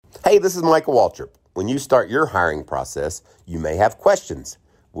Hey, this is Michael Waltrip. When you start your hiring process, you may have questions.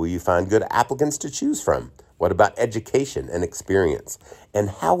 Will you find good applicants to choose from? What about education and experience? And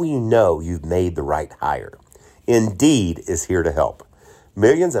how will you know you've made the right hire? Indeed is here to help.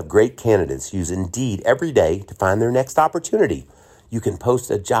 Millions of great candidates use Indeed every day to find their next opportunity. You can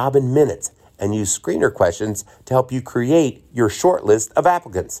post a job in minutes and use screener questions to help you create your short list of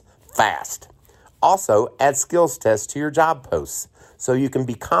applicants fast. Also, add skills tests to your job posts so you can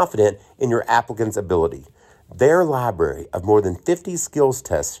be confident in your applicant's ability. Their library of more than 50 skills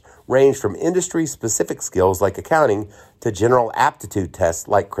tests range from industry-specific skills like accounting to general aptitude tests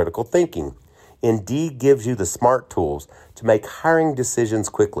like critical thinking. Indeed gives you the smart tools to make hiring decisions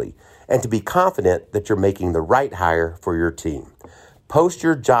quickly and to be confident that you're making the right hire for your team. Post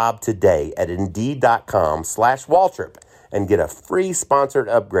your job today at Indeed.com/Waltrip and get a free sponsored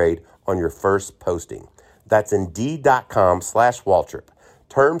upgrade on your first posting. That's Indeed.com/Waltrip.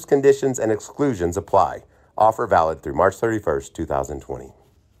 Terms, conditions, and exclusions apply. Offer valid through March 31st, 2020.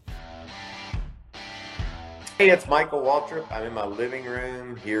 Hey, it's Michael Waltrip. I'm in my living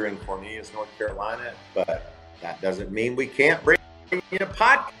room here in Cornelius, North Carolina, but that doesn't mean we can't bring you a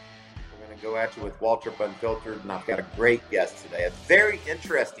podcast. We're going to go at you with Waltrip Unfiltered, and I've got a great guest today, a very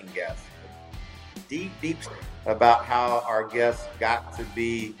interesting guest. Deep about how our guest got to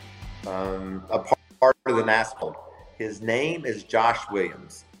be a part of the NASCAR. His name is Josh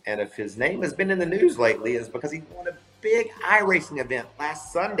Williams, and if his name has been in the news lately, it's because he won a big iRacing event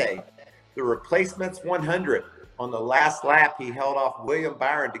last Sunday, the Replacements 100. On the last lap, he held off William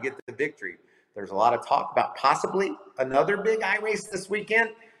Byron to get the victory. There's a lot of talk about possibly another big iRace this weekend,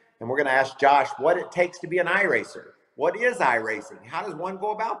 and we're going to ask Josh what it takes to be an iRacer. What is iRacing? How does one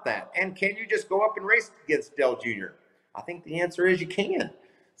go about that? And can you just go up and race against Dale Jr.? I think the answer is you can.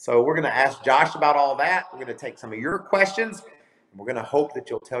 So we're going to ask Josh about all that. We're going to take some of your questions. And we're going to hope that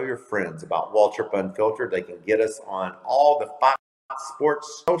you'll tell your friends about Waltrip Unfiltered. They can get us on all the Fox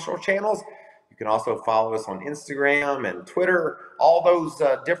Sports social channels. You can also follow us on Instagram and Twitter, all those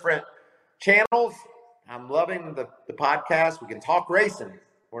different channels. I'm loving the podcast. We can talk racing.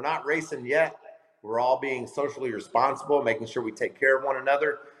 We're not racing yet. We're all being socially responsible, making sure we take care of one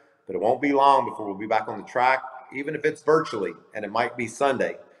another. But it won't be long before we'll be back on the track, even if it's virtually, and it might be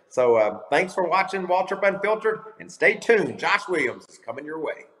Sunday. So thanks for watching Waltrip Unfiltered, and stay tuned. Josh Williams is coming your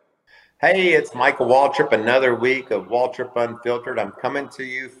way. Hey, it's Michael Waltrip, another week of Waltrip Unfiltered. I'm coming to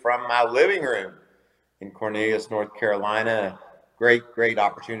you from my living room in Cornelius, North Carolina. Great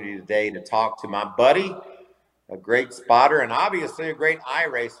opportunity today to talk to my buddy, a great spotter, and obviously a great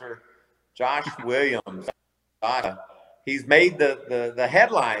iRacer, Josh Williams. He's made the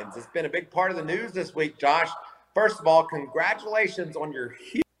headlines. It's been a big part of the news this week, Josh. First of all, congratulations on your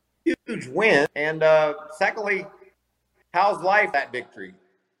huge win. And secondly, how's life at victory?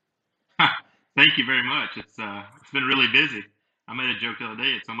 Thank you very much. It's been really busy. I made a joke the other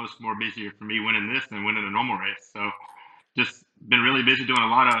day. It's almost more busier for me winning this than winning a normal race. So just been really busy doing a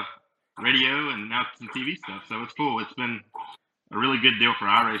lot of radio and now some TV stuff. So it's cool. It's been a really good deal for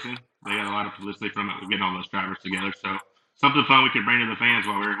iRacing. They got a lot of publicity from it. We're getting all those drivers together. So something fun we could bring to the fans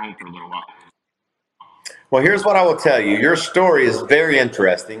while we're home for a little while. Well, here's what I will tell you. Your story is very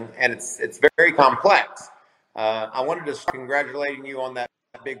interesting, and it's very complex. I wanted to congratulate you on that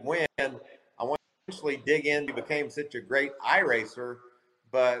big win. I want to eventually dig in. You became such a great iRacer,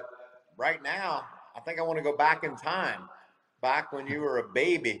 but right now, I think I want to go back in time, back when you were a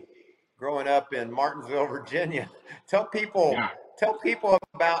baby growing up in Martinsville, Virginia. Tell people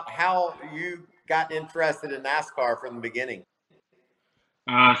about how you got interested in NASCAR from the beginning.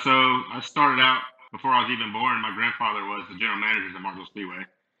 So I started out before I was even born. My grandfather was the general manager of Martinsville Speedway.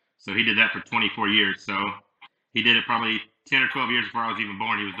 So he did that for 24 years. So he did it probably 10 or 12 years before I was even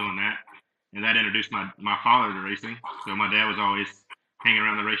born. He was doing that. And that introduced my father to racing. So my dad was always hanging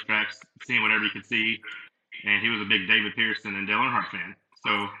around the racetracks, seeing whatever he could see. And he was a big David Pearson and Dale Earnhardt fan.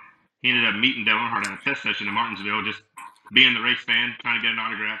 So he ended up meeting Dale Earnhardt at a test session in Martinsville, just being the race fan, trying to get an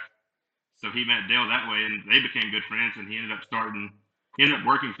autograph. So he met Dale that way, and they became good friends. And he ended up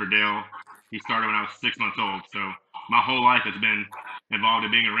working for Dale. He started when I was 6 months old. So my whole life has been involved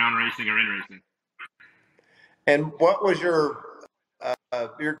in being around racing or in racing. And what was your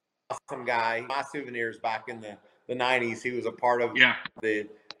awesome guy? My souvenirs back in the 90s, he was a part of the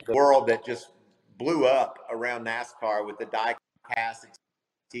world that just blew up around NASCAR with the die-cast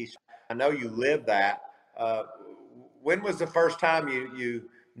t-shirt. I know you lived that. When was the first time you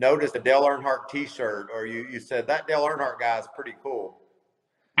noticed a Dale Earnhardt t-shirt, or you said, that Dale Earnhardt guy is pretty cool?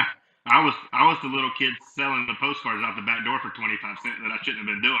 I was the little kid selling the postcards out the back door for 25 cents that I shouldn't have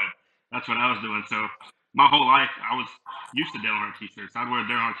been doing. That's what I was doing. So my whole life I was used to Dale Earnhardt t-shirts. I'd wear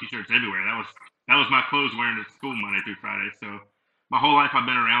Dale Earnhardt t-shirts everywhere. That was my clothes wearing to school Monday through Friday. So my whole life I've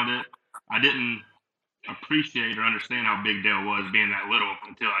been around it. I didn't appreciate or understand how big Dale was being that little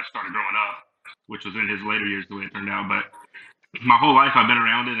until I started growing up, which was in his later years the way it turned out. But my whole life I've been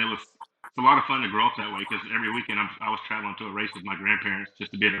around it, and it's a lot of fun to grow up that way because every weekend I was traveling to a race with my grandparents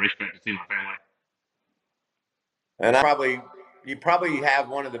just to be at a racetrack to see my family. And you probably have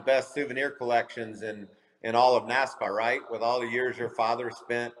one of the best souvenir collections in all of NASCAR, right? With all the years your father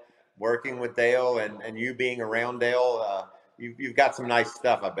spent working with Dale and you being around Dale, you've got some nice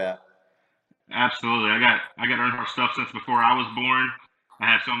stuff, I bet. Absolutely, I got Earnhardt stuff since before I was born. I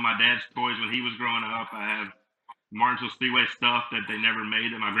have some of my dad's toys when he was growing up. I have Martinsville Speedway stuff that they never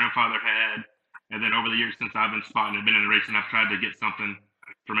made that my grandfather had. And then over the years since I've been spotting and been in the racing, I've tried to get something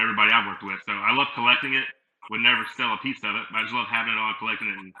from everybody I've worked with. So I love collecting it. Would never sell a piece of it, but I just love having it all and collecting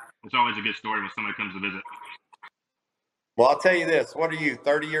it. And it's always a good story when somebody comes to visit. Well, I'll tell you this. What are you,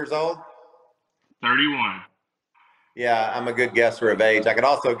 30 years old? 31. Yeah, I'm a good guesser of age. I could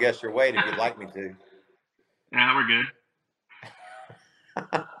also guess your weight if you'd like me to. Yeah, we're good.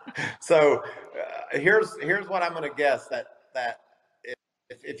 So here's what I'm going to guess that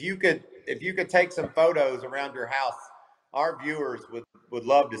if you could take some photos around your house, our viewers would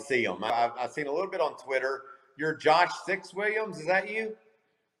love to see them. I've seen a little bit on Twitter. You're Josh Six Williams. Is that you?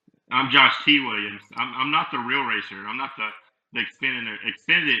 I'm Josh T. Williams. I'm not the real racer. I'm not the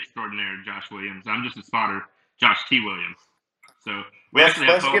Xfinity extraordinaire Josh Williams. I'm just a spotter, Josh T. Williams. So let's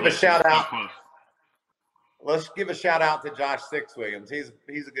give a shout out. Let's give a shout out to Josh Six Williams. He's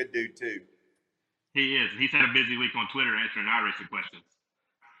a good dude too. He is. He's had a busy week on Twitter answering iRacing questions.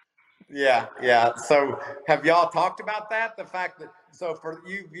 Yeah. So have y'all talked about that? The fact that, so for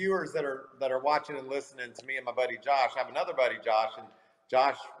you viewers that are watching and listening to me and my buddy Josh, I have another buddy Josh, and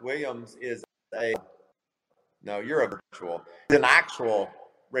Josh Williams is you're a virtual. He's an actual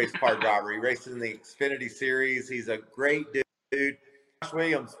race car driver. He races in the Xfinity Series. He's a great dude. Josh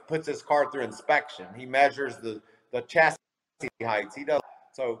Williams puts his car through inspection. He measures the chassis heights. He does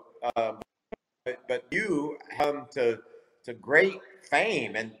so. But you come to great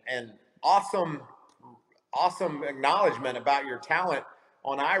fame and awesome acknowledgement about your talent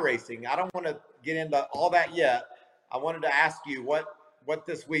on iRacing. I don't want to get into all that yet. I wanted to ask you what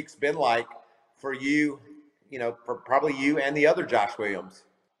this week's been like for you, for probably you and the other Josh Williams.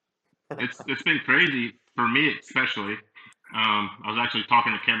 It's been crazy for me, especially. I was actually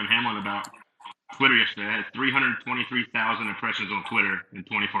talking to Kevin Hamlin about Twitter yesterday. I had 323,000 impressions on Twitter in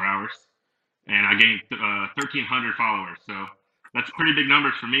 24 hours, and I gained 1,300 followers. So that's pretty big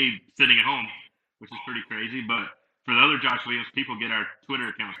numbers for me sitting at home, which is pretty crazy. But for the other Josh Williams, people get our Twitter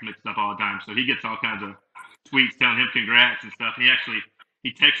accounts mixed up all the time. So he gets all kinds of tweets telling him congrats and stuff. He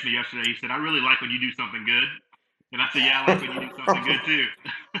texted me yesterday. He said, "I really like when you do something good." And I said, "Yeah, I like when you do something good too."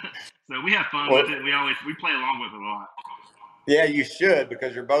 So we have fun with it. We play along with it a lot. Yeah, you should,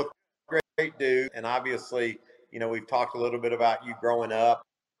 because you're both great dudes. And obviously, we've talked a little bit about you growing up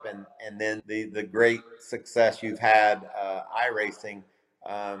and then the great success you've had iRacing.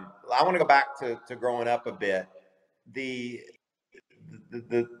 I want to go back to growing up a bit. The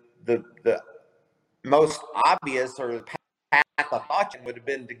most obvious or the path I thought would have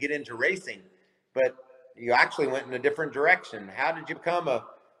been to get into racing, but you actually went in a different direction. How did you become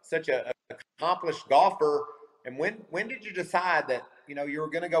such an accomplished golfer? And when did you decide that you were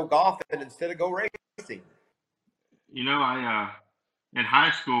going to go golfing instead of go racing? In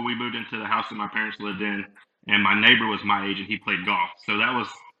high school we moved into the house that my parents lived in, and my neighbor was my age and he played golf. So that was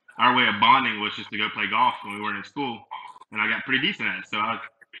our way of bonding, was just to go play golf when we weren't in school. And I got pretty decent at it. So I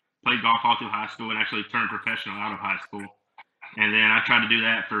played golf all through high school and actually turned professional out of high school. And then I tried to do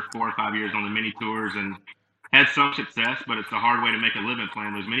that for 4 or 5 years on the mini tours and had some success, but it's a hard way to make a living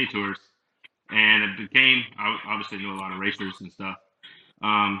playing those mini tours. And I obviously knew a lot of racers and stuff.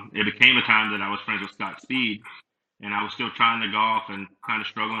 It became a time that I was friends with Scott Speed, and I was still trying to golf and kind of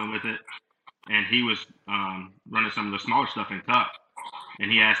struggling with it. And he was running some of the smaller stuff in Cup.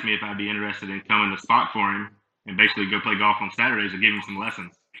 And he asked me if I'd be interested in coming to spot for him and basically go play golf on Saturdays and give him some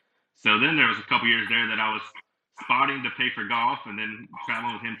lessons. So then there was a couple years there that I was spotting to pay for golf and then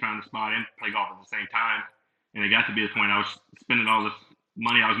traveling with him trying to spot and play golf at the same time. And it got to be the point I was spending all this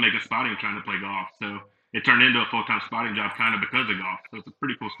money I was making spotting trying to play golf. So it turned into a full-time spotting job kind of because of golf. So it's a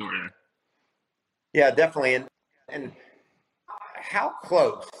pretty cool story there. Yeah, definitely. And how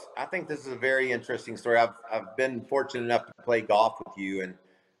close? I think this is a very interesting story. I've been fortunate enough to play golf with you, and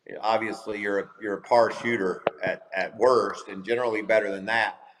obviously you're a par shooter at worst, and generally better than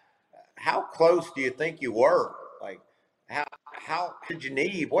that. How close do you think you were? Like, how did you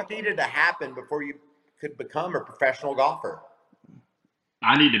need? What needed to happen before you could become a professional golfer?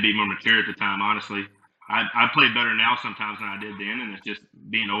 I need to be more mature at the time, honestly. I play better now sometimes than I did then, and it's just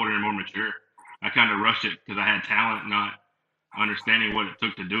being older and more mature. I kind of rushed it because I had talent, not understanding what it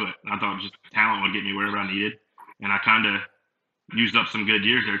took to do it. I thought just talent would get me wherever I needed, and I kind of used up some good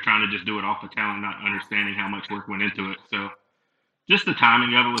years there trying to just do it off the talent, not understanding how much work went into it. So just the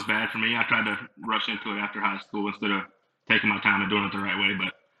timing of it was bad for me. I tried to rush into it after high school instead of taking my time and doing it the right way,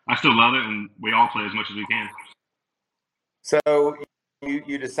 but I still love it, and we all play as much as we can. So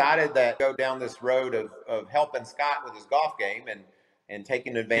you decided that go down this road of helping Scott with his golf game and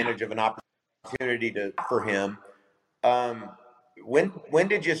taking advantage of an opportunity for him. When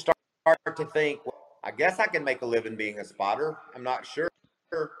did you start to think, well, I guess I can make a living being a spotter? I'm not sure.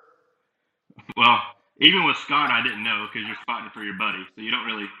 Well, even with Scott, I didn't know because you're spotting for your buddy, so you don't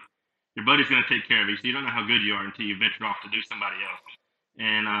really. Your buddy's going to take care of you, so you don't know how good you are until you venture off to do somebody else.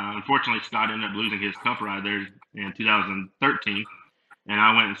 And unfortunately, Scott ended up losing his cup ride there in 2013, and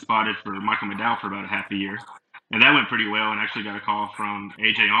I went and spotted for Michael McDowell for about a half a year, and that went pretty well. And actually got a call from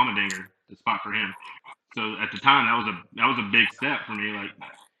AJ Allmendinger to spot for him. So at the time, that was a big step for me, like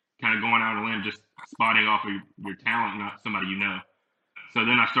kind of going out on a limb, just spotting off of your talent, not somebody you know. So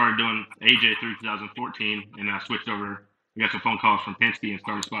then I started doing AJ through 2014, and I switched over. We got some phone calls from Penske and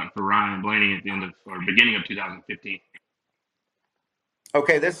started spotting for Ryan Blaney at the end of or beginning of 2015.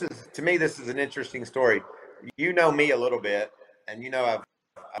 Okay, this is an interesting story. You know me a little bit, and you know I've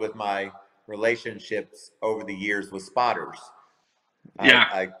with my relationships over the years with spotters.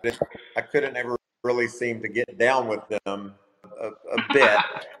 Yeah. I couldn't ever really seem to get down with them a bit.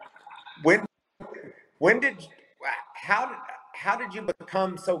 How did you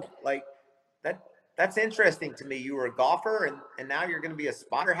become so like that? That's interesting to me. You were a golfer and now you're going to be a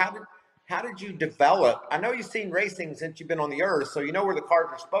spotter. How did you develop? I know you've seen racing since you've been on the earth, so you know where the cars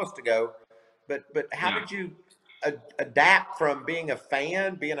are supposed to go. But how did you adapt from being a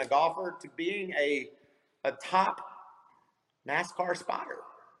fan, being a golfer, to being a top NASCAR spotter?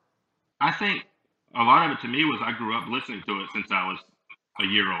 I think a lot of it to me was I grew up listening to it since I was a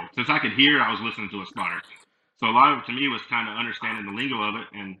year old. Since I could hear, I was listening to a spotter. So a lot of it to me was kind of understanding the lingo of it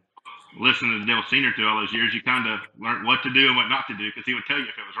and listening to Dale Senior through all those years. You kind of learned what to do and what not to do because he would tell you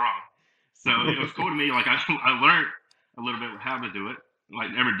if it was wrong. So it was cool to me. Like I learned a little bit how to do it.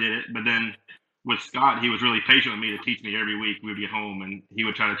 Like never did it, but then with Scott, he was really patient with me to teach me every week. We would get home and he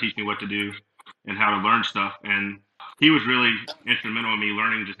would try to teach me what to do and how to learn stuff. And he was really instrumental in me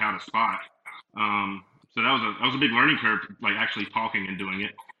learning just how to spot. So that was a big learning curve, like actually talking and doing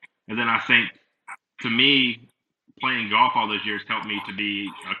it. And then I think to me, playing golf all those years helped me to be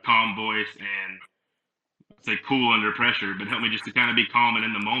a calm voice and say cool under pressure, but helped me just to kind of be calm and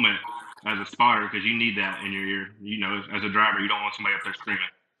in the moment as a spotter because you need that in your ear. You know, as a driver, you don't want somebody up there screaming.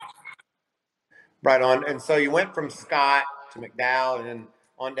 Right on. And so you went from Scott to McDowell and then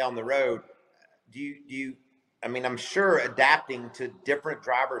on down the road. Do you I mean, I'm sure adapting to different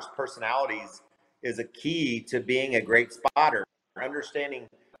drivers' personalities is a key to being a great spotter. Understanding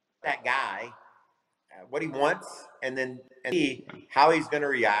that guy, what he wants, and then how he's going to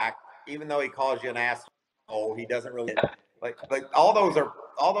react. Even though he calls you an asshole, he doesn't really like all those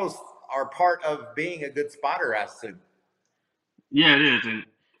are part of being a good spotter, I assume. Yeah, it is, and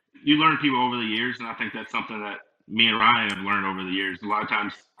you learn people over the years, and I think that's something that me and Ryan have learned over the years. A lot of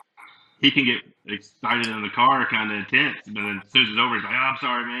times he can get excited in the car, kind of intense, but then as soon as it's over, he's like, "Oh, I'm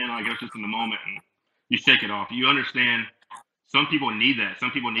sorry, man. Like, I was just in the moment," and you shake it off. You understand some people need that.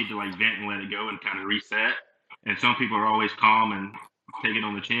 Some people need to like vent and let it go and kind of reset, and some people are always calm and take it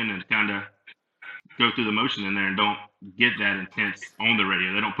on the chin and kind of go through the motion in there and don't get that intense on the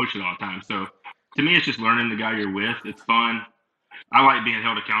radio. They don't push it all the time. So to me, it's just learning the guy you're with. It's fun. I like being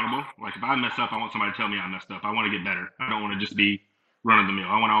held accountable. Like if I mess up, I want somebody to tell me I messed up. I want to get better. I don't want to just be run of the mill.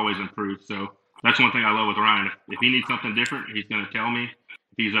 I want to always improve. So that's one thing I love with Ryan. If he needs something different, he's going to tell me.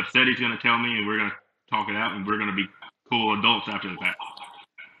 If he's upset, he's going to tell me, and we're going to talk it out, and we're going to be cool adults after the fact.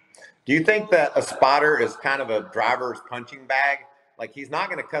 Do you think that a spotter is kind of a driver's punching bag? Like he's not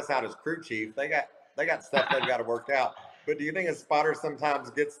going to cuss out his crew chief. They got stuff they've got to work out. But do you think a spotter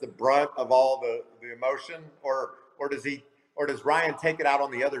sometimes gets the brunt of all the emotion, or does Ryan take it out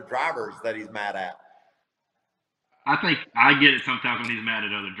on the other drivers that he's mad at? I think I get it sometimes when he's mad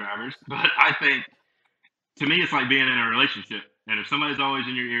at other drivers, but I think to me it's like being in a relationship. And if somebody's always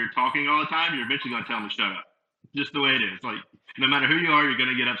in your ear talking all the time, you're eventually going to tell them to shut up. Just the way it is. Like no matter who you are, you're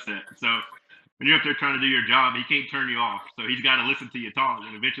going to get upset. So when you're up there trying to do your job, he can't turn you off. So he's got to listen to you talk,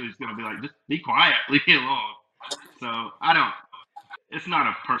 and eventually he's going to be like, just be quiet, leave me alone. So it's not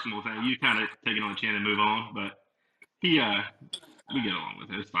a personal thing. You kind of take it on the chin and move on, but we get along with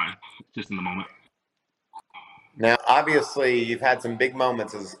it. It's fine. It's just in the moment. Now, obviously, you've had some big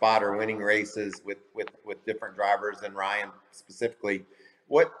moments as a spotter, winning races with different drivers and Ryan specifically.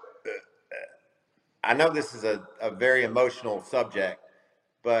 What I know this is a very emotional subject,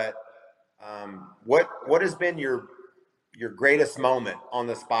 but what has been your greatest moment on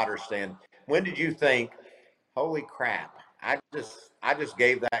the spotter stand? When did you think, "Holy crap! I just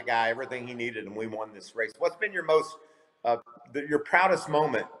gave that guy everything he needed, and we won this race"? What's been your most your proudest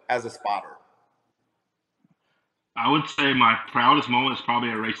moment as a spotter? I would say my proudest moment is probably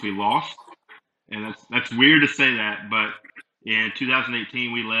a race we lost, and that's weird to say that, but in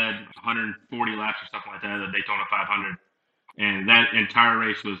 2018 we led 140 laps or something like that at the Daytona 500, and that entire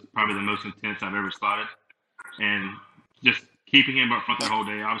race was probably the most intense I've ever spotted. And just keeping him up front that whole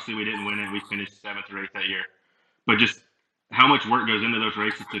day. Obviously, we didn't win it; we finished seventh or eighth that year. But just how much work goes into those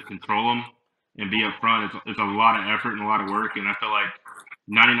races to control them and be up front, it's a lot of effort and a lot of work. And I feel like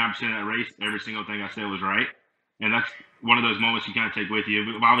 99% of that race, every single thing I said was right. And that's one of those moments you kind of take with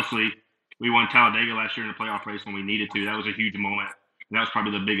you. Obviously, we won Talladega last year in the playoff race when we needed to. That was a huge moment. And that was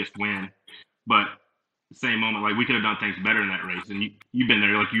probably the biggest win. But same moment, like we could have done things better in that race. And you've been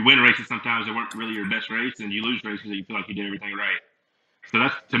there. Like you win races sometimes that weren't really your best race, and you lose races that you feel like you did everything right. So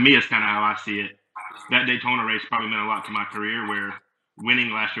that's, to me, it's kind of how I see it. That Daytona race probably meant a lot to my career, where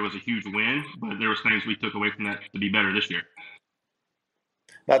winning last year was a huge win, but there was things we took away from that to be better this year.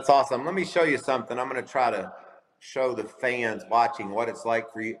 That's awesome. Let me show you something. I'm going to try to show the fans watching what it's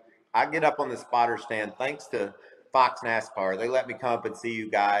like for you. I get up on the spotter stand thanks to Fox NASCAR. They let me come up and see you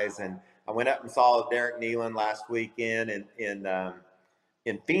guys, and I went up and saw Derek Nealon last weekend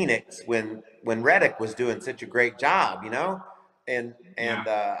in Phoenix when Reddick was doing such a great job, and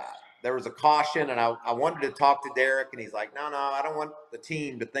Yeah. there was a caution, and I wanted to talk to Derek, and he's like, no, I don't want the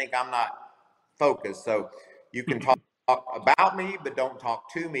team to think I'm not focused. So you can talk about me, but don't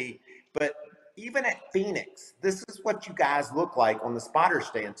talk to me. But even at Phoenix, this is what you guys look like on the spotter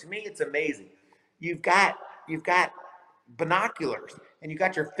stand. To me, it's amazing. You've got binoculars, and you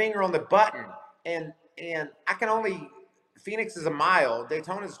got your finger on the button, and I can only Phoenix is a mile,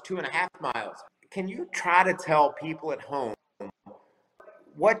 Daytona is 2.5 miles. Can you try to tell people at home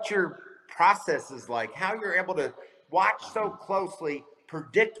what your process is like, how you're able to watch so closely,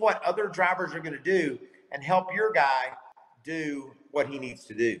 predict what other drivers are going to do, and help your guy do what he needs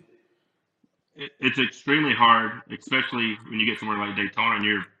to do? It's extremely hard, especially when you get somewhere like Daytona and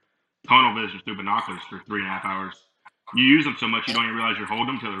you're tunnel vision through binoculars for 3.5 hours. You use them so much you don't even realize you're holding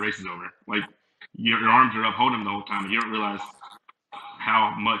them until the race is over. Like your arms are up holding them the whole time, and you don't realize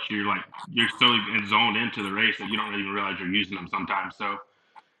how much you're so zoned into the race that you don't even realize you're using them sometimes. So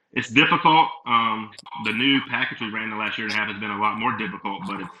it's difficult. The new package we ran the last year and a half has been a lot more difficult,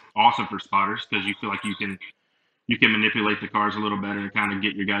 but it's awesome for spotters because you feel like you can manipulate the cars a little better and kind of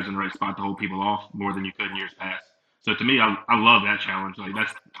get your guys in the right spot to hold people off more than you could in years past. So to me, I love that challenge. Like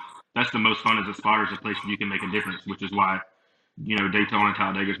that's the most fun as a spotter, is a place that you can make a difference, which is why Daytona and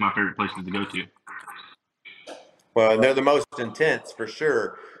Talladega is my favorite places to go to. Well, they're the most intense for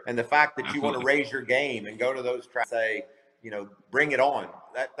sure. And the fact that you want to Absolutely. raise your game and go to those tracks, say, bring it on.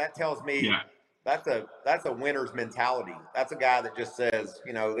 That tells me Yeah. that's a winner's mentality. That's a guy that just says,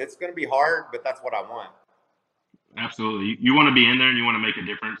 it's going to be hard, but that's what I want. Absolutely. You want to be in there and you want to make a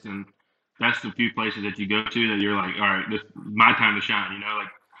difference, and that's the few places that you go to that you're like, all right, this is my time to shine. Like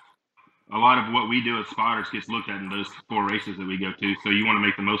a lot of what we do as spotters gets looked at in those 4 races that we go to, so you want to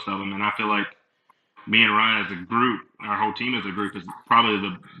make the most of them. And I feel like me and Ryan as a group, our whole team as a group, is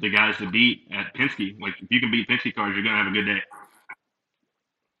probably the guys to beat at Penske. Like if you can beat Penske cars, you're gonna have a good day.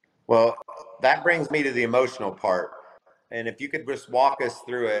 Well, that brings me to the emotional part. And if you could just walk us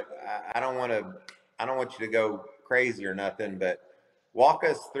through it, I don't want you to go crazy or nothing, but walk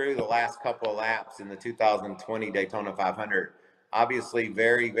us through the last couple of laps in the 2020 Daytona 500. Obviously,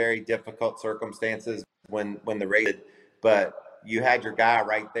 very, very difficult circumstances when the race, but you had your guy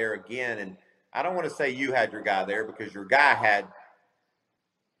right there again. And I don't want to say you had your guy there because your guy had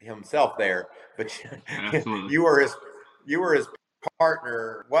himself there, but Absolutely. you were his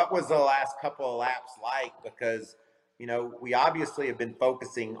partner. What was the last couple of laps like? Because we obviously have been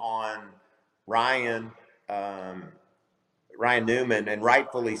focusing on Ryan um, Ryan Newman, and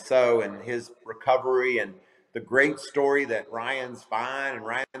rightfully so, and his recovery and the great story that Ryan's fine and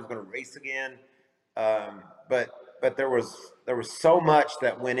Ryan's going to race again. Um, but there was so much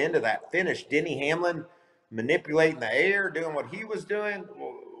that went into that finish. Denny Hamlin manipulating the air, doing what he was doing.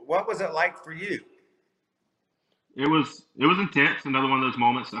 What was it like for you? It was intense. Another one of those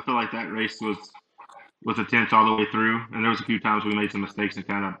moments. I feel like that race was intense all the way through, and there was a few times we made some mistakes and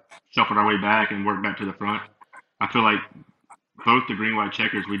kind of shuffled our way back and worked back to the front. I feel like both the green white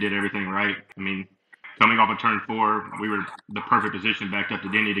checkers we did everything right. I mean, coming off of turn 4, we were the perfect position backed up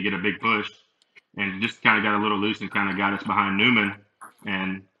to Denny to get a big push, and just kind of got a little loose and kind of got us behind Newman.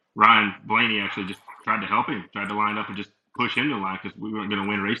 And Ryan Blaney actually just tried to help him, tried to line up and just push him to the line because we weren't going to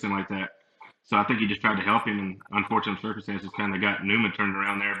win racing like that. So I think he just tried to help him, and unfortunate circumstances kind of got Newman turned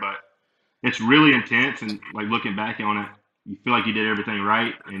around there. But it's really intense, and like looking back on it, you feel like you did everything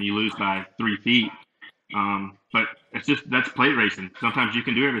right, and you lose by 3 feet. But it's just, that's plate racing. Sometimes you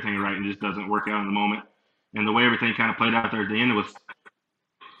can do everything right and it just doesn't work out in the moment. And the way everything kind of played out there at the end was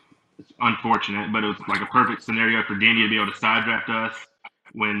unfortunate, but it was like a perfect scenario for Denny to be able to side draft us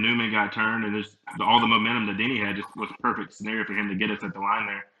when Newman got turned, and there's all the momentum that Denny had just was a perfect scenario for him to get us at the line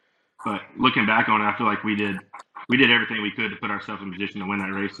there. But looking back on it, I feel like we did everything we could to put ourselves in position to win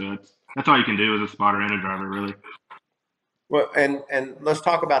that race. So that's all you can do as a spotter and a driver, really. Well, and let's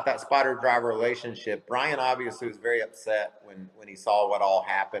talk about that spotter-driver relationship. Brian obviously was very upset when he saw what all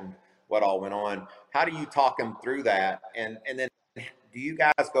happened, what all went on. How do you talk him through that? And then do you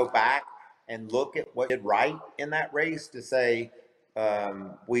guys go back and look at what you did right in that race to say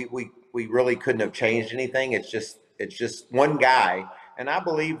we really couldn't have changed anything? It's just one guy, and I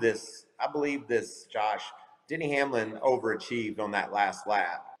believe this, Josh. Denny Hamlin overachieved on that last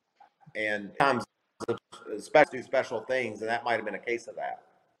lap, and times especially special things, and that might have been a case of that.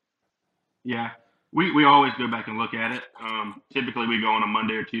 Yeah, we always go back and look at it. Typically, we go on a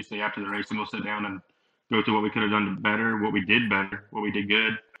Monday or Tuesday after the race, and we'll sit down and go through what we could have done better, what we did better, what we did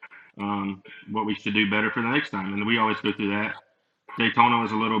good, what we should do better for the next time. And we always go through that. Daytona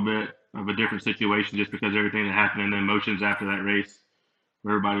was a little bit of a different situation just because everything that happened and the emotions after that race,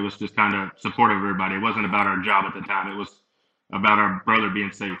 everybody was just kind of supportive of everybody. It wasn't about our job at the time. It was about our brother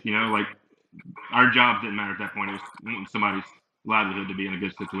being safe. You know, like our job didn't matter at that point. It was wanting somebody's livelihood to be in a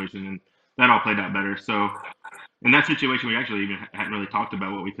good situation, and that all played out better. So in that situation, we actually even hadn't really talked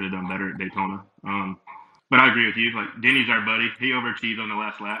about what we could have done better at Daytona. But I agree with you. Like, Denny's our buddy. He overachieved on the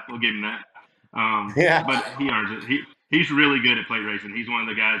last lap. We'll give him that. Yeah. But he earns it. He's really good at plate racing. He's one of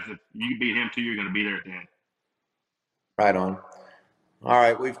the guys that you beat him too, you're going to be there at the end. Right on. All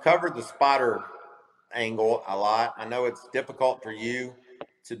right, we've covered the spotter angle a lot. I know it's difficult for you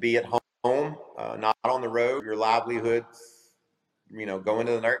to be at home, not on the road. Your livelihood's, going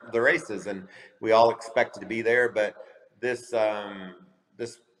to the races, and we all expect to be there. But this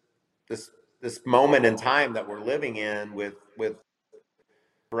moment in time that we're living in with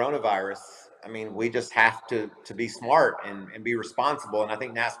coronavirus, I mean, we just have to be smart and be responsible. And I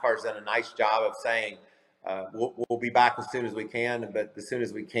think NASCAR's done a nice job of saying we'll be back as soon as we can, but as soon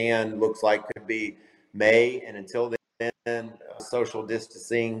as we can looks like could be May. And until then, social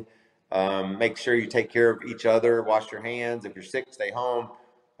distancing. Make sure you take care of each other. Wash your hands. If you're sick, stay home.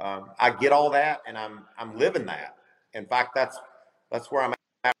 I get all that, and I'm living that. In fact, that's where I'm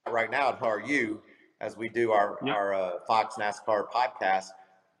at right now at How Are You, as we do our Fox NASCAR podcast.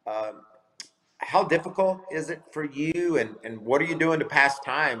 How difficult is it for you, and what are you doing to pass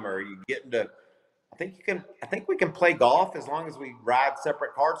time? Or are you getting to? I think we can play golf as long as we ride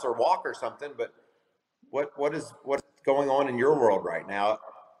separate carts or walk or something. But what's going on in your world right now?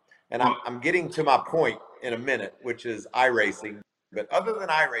 And I'm getting to my point in a minute, which is iRacing. But other than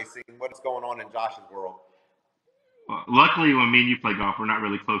iRacing, what's going on in Josh's world? Well, luckily, when me and you play golf, we're not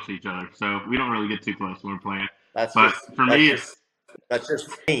really close to each other, so we don't really get too close when we're playing. That's just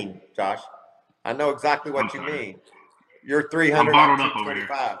mean, Josh. I know exactly what you mean. You're 300. I'm bottled up over here.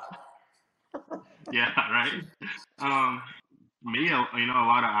 Yeah, right. Me, a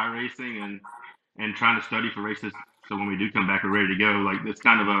lot of iRacing and trying to study for races, so when we do come back, we're ready to go. Like, it's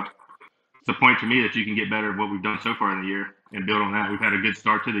kind of it's a point for me that you can get better at what we've done so far in the year and build on that. We've had a good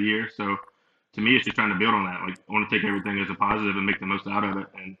start to the year, so to me, it's just trying to build on that. Like, I want to take everything as a positive and make the most out of it.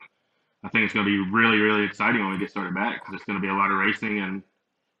 And I think it's going to be really, really exciting when we get started back, because it's going to be a lot of racing, and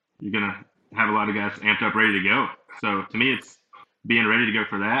you're going to have a lot of guys amped up, ready to go. So to me, it's being ready to go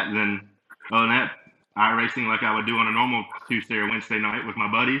for that. And then other than that, iRacing like I would do on a normal Tuesday or Wednesday night with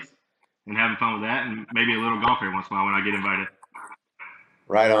my buddies and having fun with that, and maybe a little golf every once in a while when I get invited.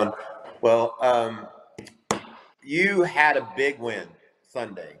 Right on. Well, you had a big win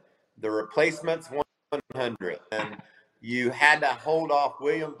Sunday. The replacements 100, and you had to hold off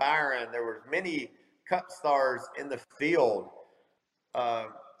William Byron. There were many Cup stars in the field.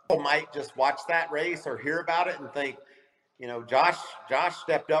 People might just watch that race or hear about it and think, Josh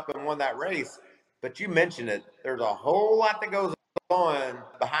stepped up and won that race. But you mentioned it. There's a whole lot that goes on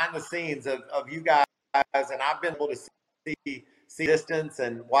behind the scenes of you guys, and I've been able to see distance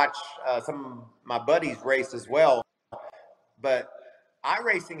and watch some of my buddies race as well. But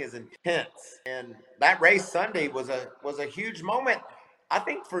iRacing is intense, and that race Sunday was a huge moment, I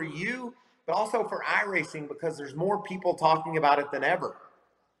think, for you but also for iRacing because there's more people talking about it than ever.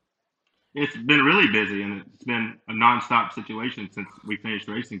 It's been really busy, and it's been a nonstop situation since we finished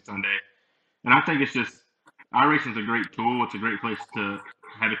racing Sunday. And I think it's just iRacing is a great tool. It's a great place to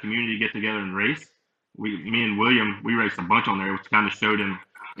have a community get together and race. Me and William, we raced a bunch on there, which kind of showed in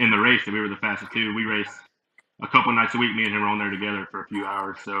the race that we were the fastest too. We raced a couple nights a week. Me and him were on there together for a few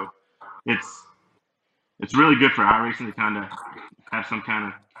hours. So it's it's really good for iRacing to kind of have some kind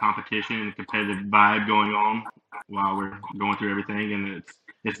of competition and competitive vibe going on while we're going through everything. And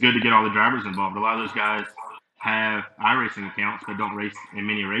it's good to get all the drivers involved. A lot of those guys have iRacing accounts but don't race in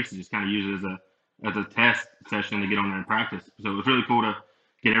many races. Just kind of use it as a test session to get on there and practice. So it was really cool to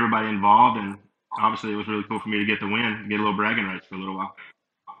get everybody involved, and obviously it was really cool for me to get the win, get a little bragging rights for a little while.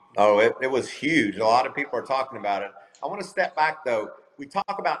 Oh, it was huge. A lot of people are talking about it. I want to step back though. We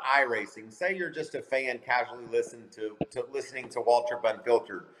talk about iRacing. Say you're just a fan casually listening to Waltrip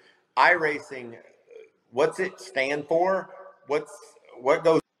Unfiltered. iRacing, what's it stand for? What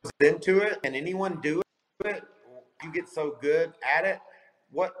goes into it? Can anyone do it? You get so good at it.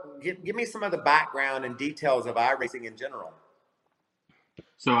 Give me some of the background and details of iRacing in general.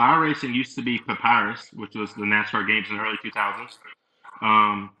 So iRacing used to be Papyrus, which was the NASCAR games in the early 2000s.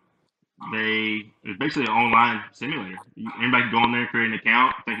 It's basically an online simulator. Anybody can go in there, create an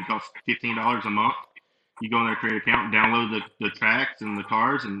account. I think it costs $15 a month. You go in there, create an account, download the tracks and the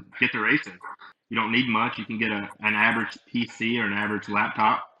cars, and get to racing. You don't need much. You can get an average PC or an average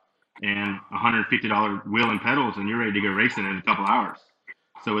laptop and $150 wheel and pedals, and you're ready to go racing in a couple hours.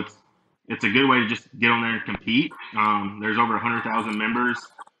 So it's a good way to just get on there and compete. There's over 100,000 members,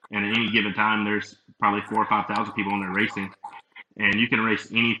 and at any given time, there's probably 4,000 or 5,000 people on there racing. And you can race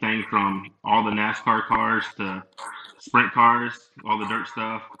anything from all the NASCAR cars to sprint cars, all the dirt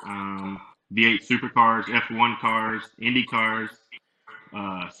stuff, V8 supercars, F1 cars, Indy cars,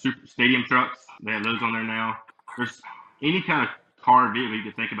 super stadium trucks. They have those on there now. There's any kind of car vehicle you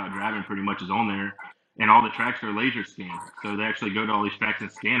can think about driving pretty much is on there. And all the tracks are laser scanned. So they actually go to all these tracks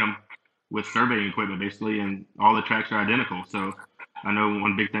and scan them with surveying equipment, basically, and all the tracks are identical. So I know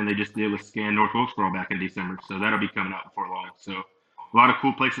one big thing they just did was scan North Wilkesboro back in December. So that'll be coming out before long. So a lot of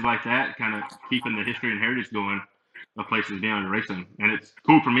cool places like that, kind of keeping the history and heritage going of places being able to race them. And it's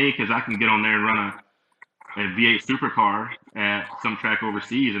cool for me because I can get on there and run a V8 supercar at some track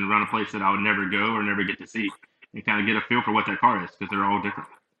overseas and run a place that I would never go or never get to see, and kind of get a feel for what that car is because they're all different.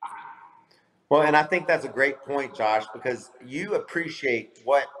 Well, and I think that's a great point, Josh, because you appreciate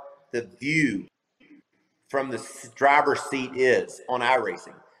what the view from the driver's seat is on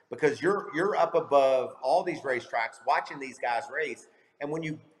iRacing, because you're up above all these racetracks watching these guys race.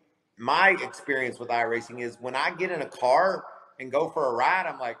 And my experience with iRacing is when I get in a car and go for a ride,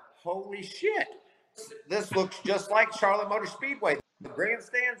 I'm like, holy shit, this looks just like Charlotte Motor Speedway, the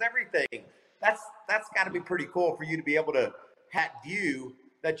grandstands, everything. That's got to be pretty cool for you to be able to have view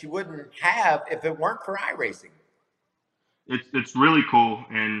that you wouldn't have if it weren't for iRacing. It's really cool,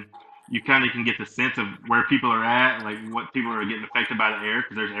 and you kind of can get the sense of where people are at, like what people are getting affected by the air,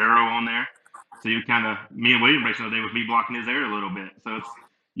 because there's aero on there. So you kind of, me and William racing the other day with me blocking his air a little bit. So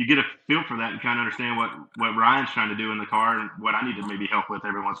you get a feel for that and kind of understand what Ryan's trying to do in the car and what I need to maybe help with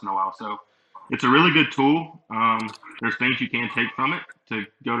every once in a while. So it's a really good tool. There's things you can take from it to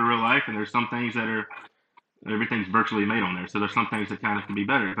go to real life, and there's some things that everything's virtually made on there. So there's some things that kind of can be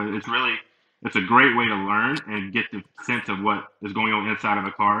better, but it's a great way to learn and get the sense of what is going on inside of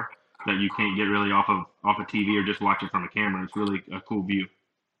a car that you can't get really off of TV or just watch it from a camera. It's really a cool view.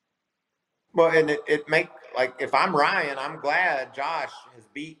 Well, and it make, like, if I'm Ryan, I'm glad Josh has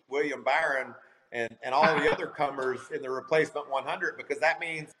beat William Byron and all the other comers in the replacement 100, because that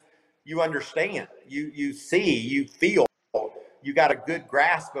means you understand, you see, you feel, you got a good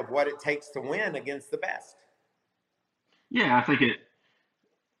grasp of what it takes to win against the best. Yeah, I think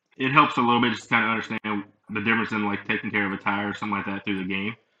it helps a little bit just to kind of understand the difference in like taking care of a tire or something like that through the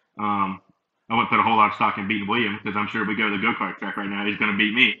game. I wouldn't put a whole lot of stock in beating William, because I'm sure if we go to the go-kart track right now, he's going to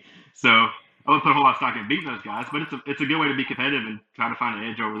beat me. So I wouldn't put a whole lot of stock in beating those guys, but it's a good way to be competitive and try to find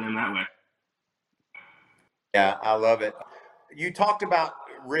an edge over them that way. Yeah, I love it. You talked about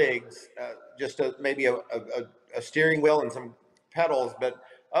rigs, just maybe a steering wheel and some pedals, but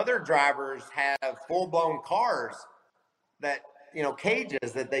other drivers have full-blown cars that,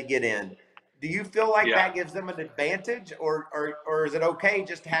 cages that they get in. Do you feel like that gives them an advantage, or is it okay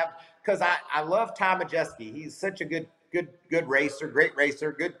just to have? Because I love Ty Majeski. He's such a good racer, great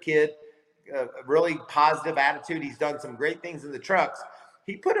racer, good kid, a really positive attitude. He's done some great things in the trucks.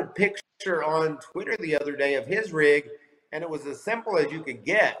 He put a picture on Twitter the other day of his rig, and it was as simple as you could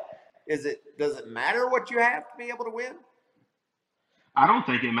get. Does it matter what you have to be able to win? I don't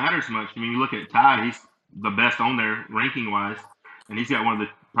think it matters much. I mean, you look at Ty; he's the best on there ranking wise, and he's got one of the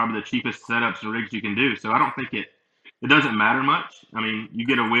probably the cheapest setups and rigs you can do. So I don't think it doesn't matter much. I mean, you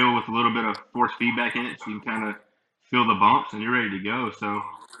get a wheel with a little bit of force feedback in it, so you can kind of feel the bumps, and you're ready to go. So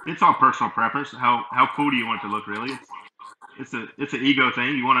it's all personal preference. How cool do you want it to look? Really, it's an ego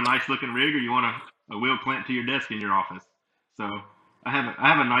thing. You want a nice looking rig, or you want a wheel clamped to your desk in your office. So I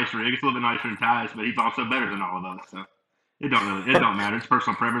have a nice rig. It's a little bit nicer than Ty's, but he's also better than all of us. So it don't matter. It's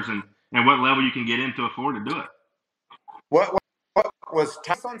personal preference and what level you can get in to afford to do it. What was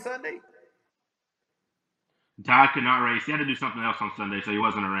Ty's on Sunday? Ty could not race. He had to do something else on Sunday, so he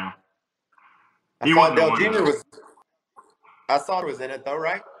wasn't around. I saw Dale Jr. was in it though,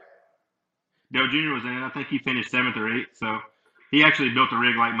 right? Dale Jr. was in it. I think he finished 7th or 8th. So he actually built a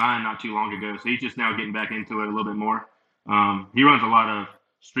rig like mine not too long ago. So he's just now getting back into it a little bit more. He runs a lot of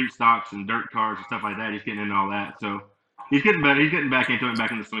street stocks and dirt cars and stuff like that. He's getting into all that. So he's getting better. He's getting back into it,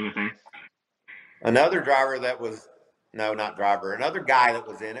 back in the swing of things. Another driver that was not driver. Another guy that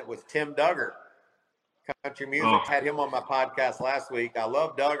was in it was Tim Duggar. Country Music had him on my podcast last week. I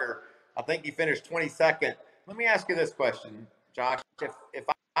love Duggar. I think he finished 22nd. Let me ask you this question, Josh. If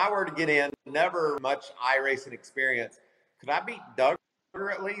I were to get in, never much iRacing experience, could I beat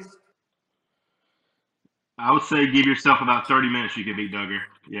Duggar at least? I would say give yourself about 30 minutes. You could beat Duggar.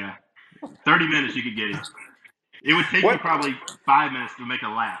 Yeah, 30 minutes you could get him. It would take you probably 5 minutes to make a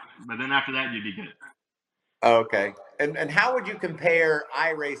lap, but then after that you'd be good. Okay. And how would you compare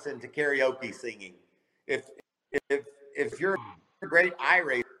iRacing to karaoke singing? If you're a great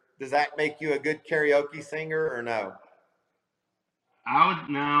iRacer, does that make you a good karaoke singer or no?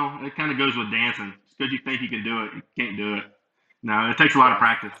 No. It kind of goes with dancing. It's because you think you can do it, you can't do it. No, it takes a lot of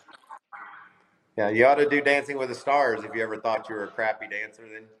practice. Yeah, you ought to do Dancing with the Stars. If you ever thought you were a crappy dancer,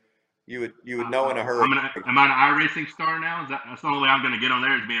 then you would know in a hurry. Am I an iRacing star now? That's the only way I'm going to get on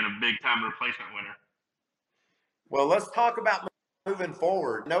there is being a big time replacement winner. Well, let's talk about moving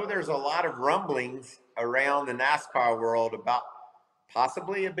forward. I know there's a lot of rumblings around the NASCAR world about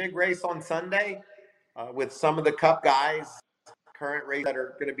possibly a big race on Sunday with some of the Cup guys, current race that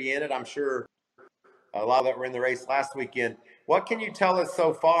are going to be in it. I'm sure a lot of that were in the race last weekend. What can you tell us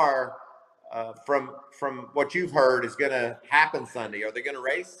so far from what you've heard is going to happen Sunday? Are they going to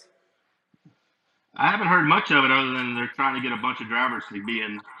race? I haven't heard much of it other than they're trying to get a bunch of drivers to be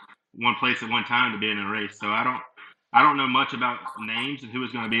in one place at one time to be in a race. So I don't know much about names and who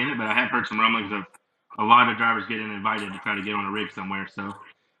is going to be in it, but I have heard some rumblings of a lot of drivers getting invited to try to get on a rig somewhere. So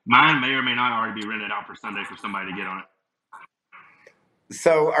mine may or may not already be rented out for Sunday for somebody to get on it.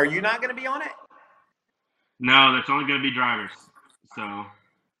 So are you not going to be on it? No, that's only going to be drivers. So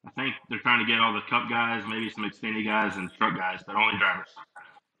I think they're trying to get all the Cup guys, maybe some Xfinity guys and truck guys, but only drivers.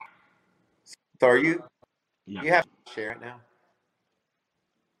 So are you? Yeah. You have to share it now.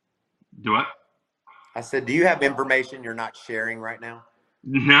 Do what? I said, do you have information you're not sharing right now?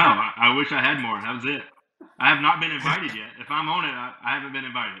 No, I wish I had more. That was it. I have not been invited yet. If I'm on it, I haven't been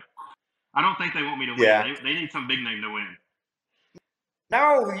invited. I don't think they want me to win. Yeah. They need some big name to win.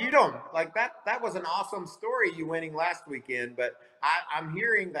 No, you don't. Like that was an awesome story, you winning last weekend. But I'm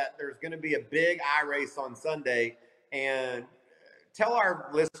hearing that there's going to be a big iRace on Sunday. And tell our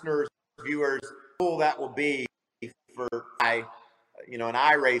listeners, viewers, how cool that will be for an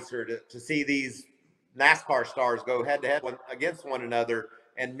iRacer to see these NASCAR stars go head to head against one another,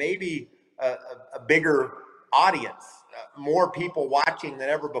 and maybe a bigger audience, more people watching than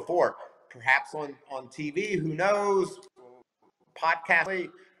ever before. Perhaps on TV, who knows? Podcast,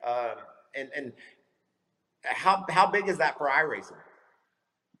 and how big is that for iRacing?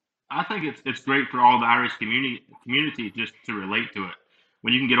 I think it's great for all the Irish community just to relate to it.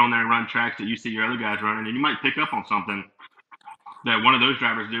 When you can get on there and run tracks that you see your other guys running, and you might pick up on something that one of those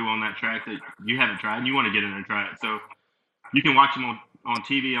drivers do on that track that you haven't tried, and you want to get in there and try it. So you can watch them on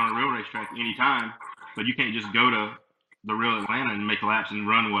TV on a real racetrack anytime, but you can't just go to the real Atlanta and make laps and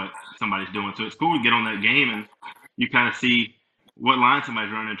run what somebody's doing. So it's cool to get on that game and you kind of see what line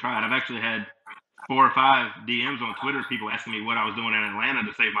somebody's running and try it. I've actually had 4 or 5 DMs on Twitter, people asking me what I was doing in Atlanta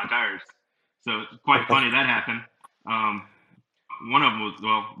to save my tires. So it's quite funny that happened. One of them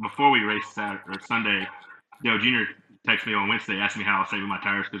was, before we raced Sunday, Dale Jr. texted me on Wednesday, asked me how I was saving my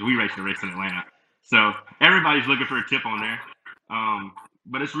tires because we raced a race in Atlanta. So everybody's looking for a tip on there.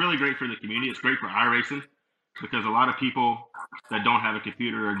 But it's really great for the community. It's great for iRacing because a lot of people that don't have a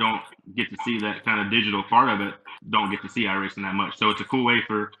computer or don't get to see that kind of digital part of it don't get to see iRacing that much. So it's a cool way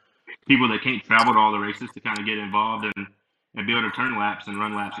for people that can't travel to all the races to kind of get involved and be able to turn laps and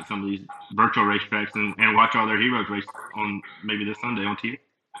run laps at some of these virtual racetracks and watch all their heroes race on maybe this Sunday on TV.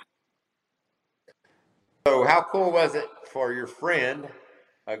 So how cool was it for your friend,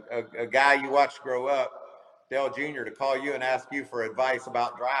 a guy you watched grow up, Dale Jr., to call you and ask you for advice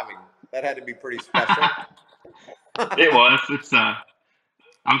about driving? That had to be pretty special. It was. It's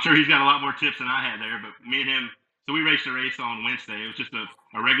I'm sure he's got a lot more tips than I had there, but me and him, so we raced a race on Wednesday. It was just a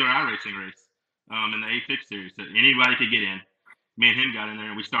regular iRacing race in the A6 series that anybody could get in. Me and him got in there,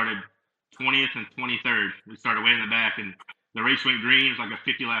 and we started 20th and 23rd. We started way in the back, and the race went green. It was like a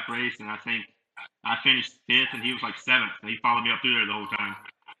 50-lap race, and I think I finished 5th, and he was like 7th, and he followed me up through there the whole time.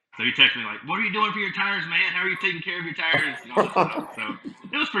 So he texted me like, "What are you doing for your tires, man? How are you taking care of your tires?" And all this stuff. So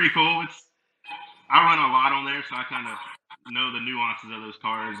it was pretty cool. I run a lot on there, so I kind of know the nuances of those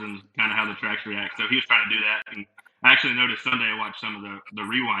cars and kind of how the tracks react. So he was trying to do that, and I actually noticed Sunday I watched some of the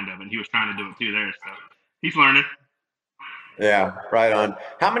rewind of it. And he was trying to do it too there, so he's learning. Yeah, right on.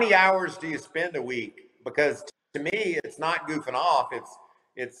 How many hours do you spend a week? Because to me, it's not goofing off.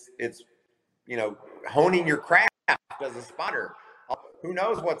 It's honing your craft as a spotter. Who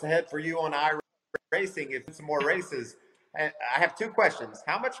knows what's ahead for you on iRacing if some more races. And I have 2 questions.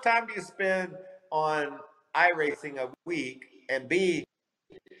 How much time do you spend on iRacing a week? And B,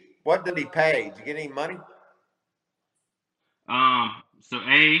 what did he pay? Did you get any money? So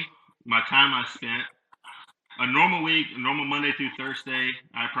my time I spent a normal week, a normal Monday through Thursday,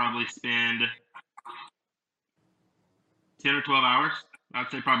 I probably spend 10 or 12 hours. I'd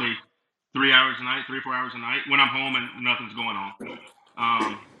say probably 3 hours a night, 3 or 4 hours a night when I'm home and nothing's going on.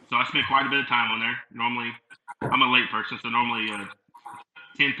 So I spend quite a bit of time on there. Normally, I'm a late person, so normally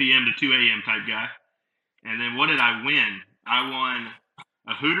 10 p.m. to 2 a.m. type guy. And then what did I win? I won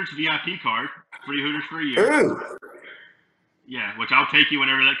a Hooters VIP card, free Hooters for a year. Ooh. Yeah, which I'll take you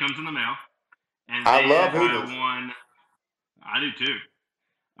whenever that comes in the mail. And I then love Hooters. I do too.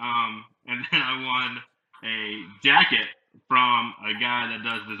 And then I won a jacket from a guy that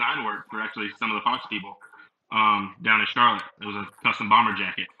does design work for actually some of the Fox people down in Charlotte. It was a custom bomber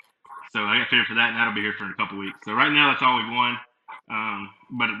jacket. So I got fitted for that, and that'll be here for a couple weeks. So right now, that's all we've won.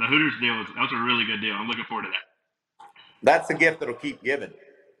 But the Hooters deal that was a really good deal. I'm looking forward to that. That's a gift that'll keep giving.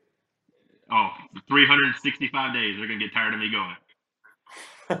 Oh, 365 days. They're going to get tired of me going.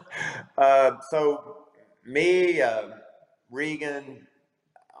 So me, Regan,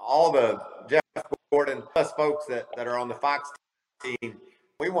 all the Jeff Gordon, plus folks that are on the Fox team,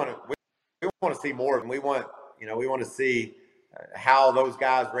 we want to see more of them. We want to see how those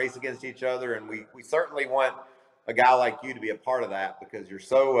guys race against each other, and we certainly want a guy like you to be a part of that because you're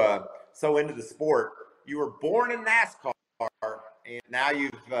so into the sport. You were born in NASCAR, and now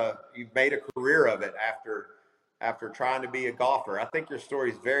you've made a career of it after trying to be a golfer. I think your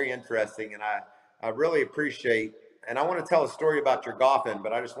story is very interesting, and I really appreciate. And I want to tell a story about your golfing,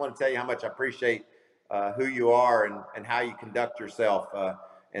 but I just want to tell you how much I appreciate who you are and how you conduct yourself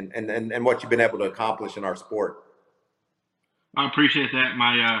and what you've been able to accomplish in our sport. I appreciate that.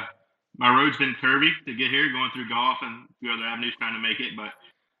 My road's been curvy to get here, going through golf and a few other avenues trying to make it, but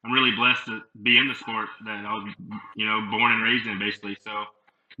I'm really blessed to be in the sport that I was, born and raised in, basically. So I'm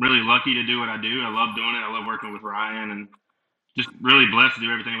really lucky to do what I do. I love doing it. I love working with Ryan, and just really blessed to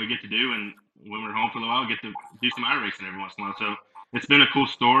do everything we get to do. And when we're home for a while, get to do some iRacing every once in a while. So it's been a cool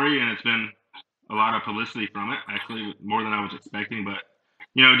story, and it's been a lot of publicity from it, actually, more than I was expecting. But,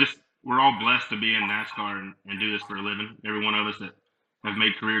 just we're all blessed to be in NASCAR and do this for a living. Every one of us that have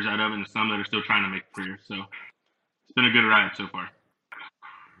made careers out of it, and some that are still trying to make a career. So it's been a good ride so far.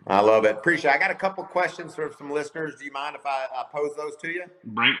 I love it. Appreciate it. I got a couple questions from some listeners. Do you mind if I pose those to you?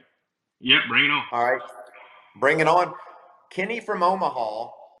 Bring it on. All right. Bring it on. Kenny from Omaha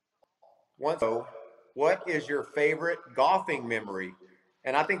wants to know, what is your favorite golfing memory?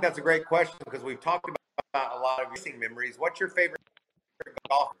 And I think that's a great question because we've talked about a lot of racing memories. What's your favorite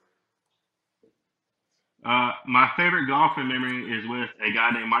golf? My favorite golfing memory is with a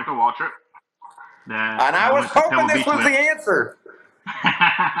guy named Michael Waltrip. And I was hoping this was the answer.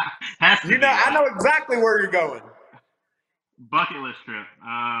 I know exactly where you're going. Bucket list trip.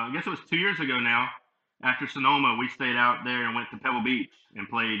 I guess it was 2 years ago now. After Sonoma, we stayed out there and went to Pebble Beach and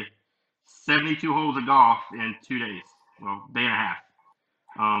played 72 holes of golf in 2 days. Well, day and a half.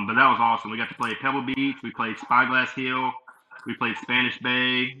 But that was awesome. We got to play Pebble Beach. We played Spyglass Hill. We played Spanish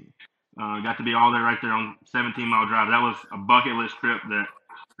Bay. Got to be all there right there on 17 Mile Drive. That was a bucket list trip that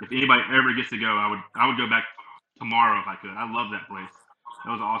if anybody ever gets to go, I would go back tomorrow if I could. I love that place.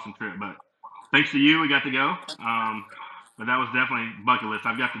 That was an awesome trip. But thanks to you, we got to go. But that was definitely bucket list.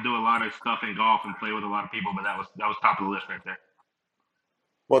 I've got to do a lot of stuff in golf and play with a lot of people, but that was top of the list right there.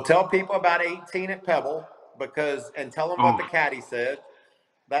 Well, tell people about 18 at Pebble and tell them what the caddy said.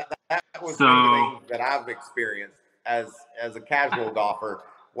 That was one of the things that I've experienced as a casual golfer,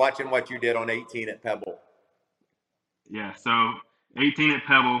 watching what you did on 18 at Pebble. Yeah, so 18 at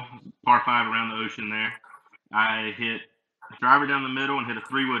Pebble, par 5 around the ocean there. I hit driver down the middle and hit a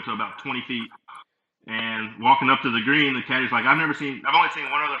 3-wood to about 20 feet. And walking up to the green, the caddy's like, I've only seen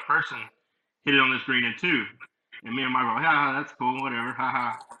one other person hit it on this green in 2. And me and Mike were like, ha, that's cool, whatever, ha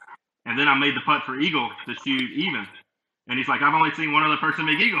ha. And then I made the putt for eagle to shoot even. And he's like, I've only seen one other person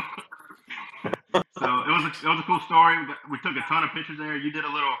make eagle. So it was a cool story. We took a ton of pictures there. You did a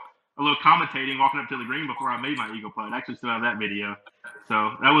little commentating walking up to the green before I made my eagle putt. I actually still have that video.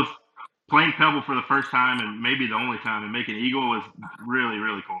 So that was playing Pebble for the first time and maybe the only time, and making eagle was really,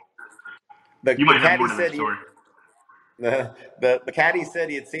 really cool. You might have more to that story. The caddy said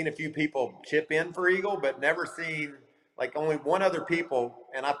he had seen a few people chip in for eagle, but never seen like only one other people.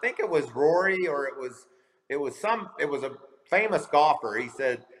 And I think it was Rory, or it was a famous golfer. He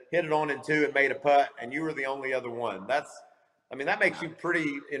said hit it on in 2 and made a putt, and you were the only other one. That makes you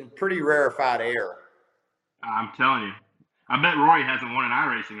pretty rarefied air. I'm telling you. I bet Rory hasn't won an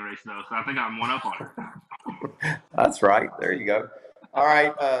iRacing race though, so I think I'm one up on it. That's right. There you go. All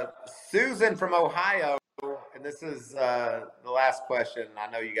right, Susan from Ohio, and this is the last question. I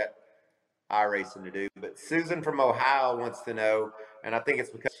know you got iRacing to do, but Susan from Ohio wants to know, and I think it's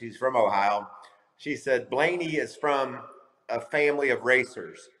because she's from Ohio. She said Blaney is from a family of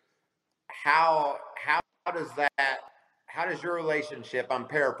racers. How does your relationship, I'm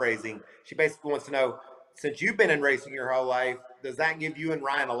paraphrasing, she basically wants to know, since you've been in racing your whole life, does that give you and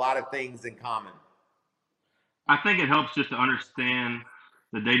Ryan a lot of things in common? I think it helps just to understand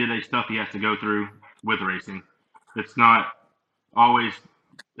the day-to-day stuff he has to go through with racing. It's not always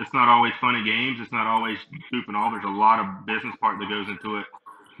fun and games. It's not always goofing off. There's a lot of business part that goes into it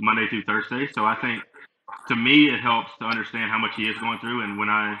Monday through Thursday. So I think, to me, it helps to understand how much he is going through. And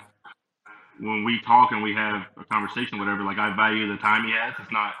when we talk and we have a conversation, whatever, like, I value the time he has.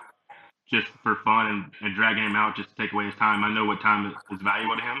 It's not just for fun and dragging him out just to take away his time. I know what time is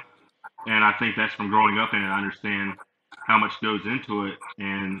valuable to him. And I think that's from growing up in it. I understand how much goes into it,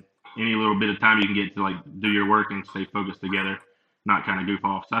 and any little bit of time you can get to like do your work and stay focused together, not kind of goof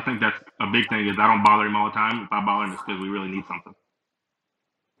off. So I think that's a big thing, is I don't bother him all the time. If I bother him, it's because we really need something.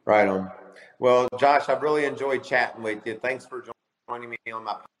 Right on. Well, Josh, I've really enjoyed chatting with you. Thanks for joining me on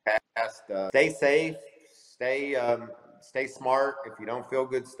my podcast. Stay safe, stay smart. If you don't feel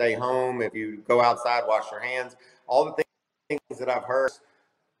good, stay home. If you go outside, wash your hands. All the things that I've heard.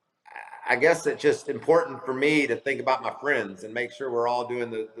 I guess it's just important for me to think about my friends and make sure we're all doing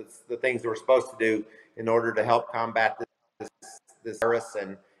the things we're supposed to do in order to help combat this virus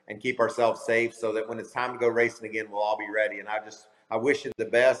and keep ourselves safe, so that when it's time to go racing again, we'll all be ready. And I wish you the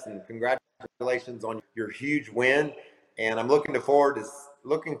best, and congratulations on your huge win. And I'm looking forward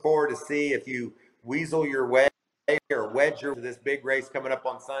to see if you weasel your way or wedge your this big race coming up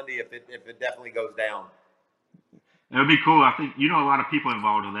on Sunday, if it definitely goes down. It would be cool. I think you know a lot of people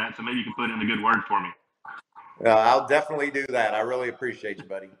involved in that, so maybe you can put in a good word for me. I'll definitely do that. I really appreciate you,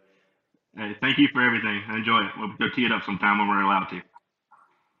 buddy. Hey, thank you for everything. I enjoy it. We'll go tee it up sometime when we're allowed to.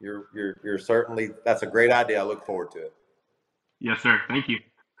 You're certainly, that's a great idea. I look forward to it. Yes, sir. Thank you.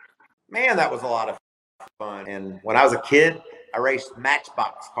 Man, that was a lot of fun. And when I was a kid, I raced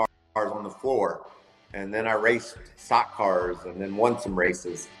Matchbox cars on the floor, and then I raced stock cars, and then won some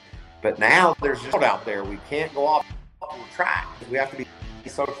races. But now there's just out there. We can't go off the track. We have to be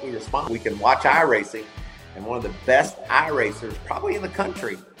socially responsible. We can watch iRacing, and one of the best iRacers probably in the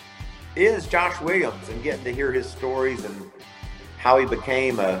country is Josh Williams, and getting to hear his stories and how he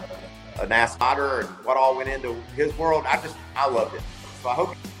became a NASCAR and what all went into his world. I loved it. So I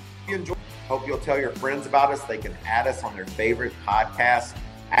hope you enjoy. Hope you'll tell your friends about us. They can add us on their favorite podcast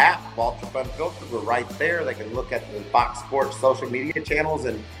app, Waltrip Unfiltered. We're right there. They can look at the Fox Sports social media channels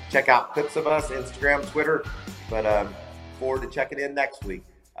and check out clips of us, Instagram, Twitter. But forward to checking in next week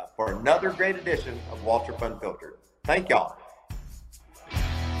for another great edition of Waltrip Unfiltered. Thank y'all.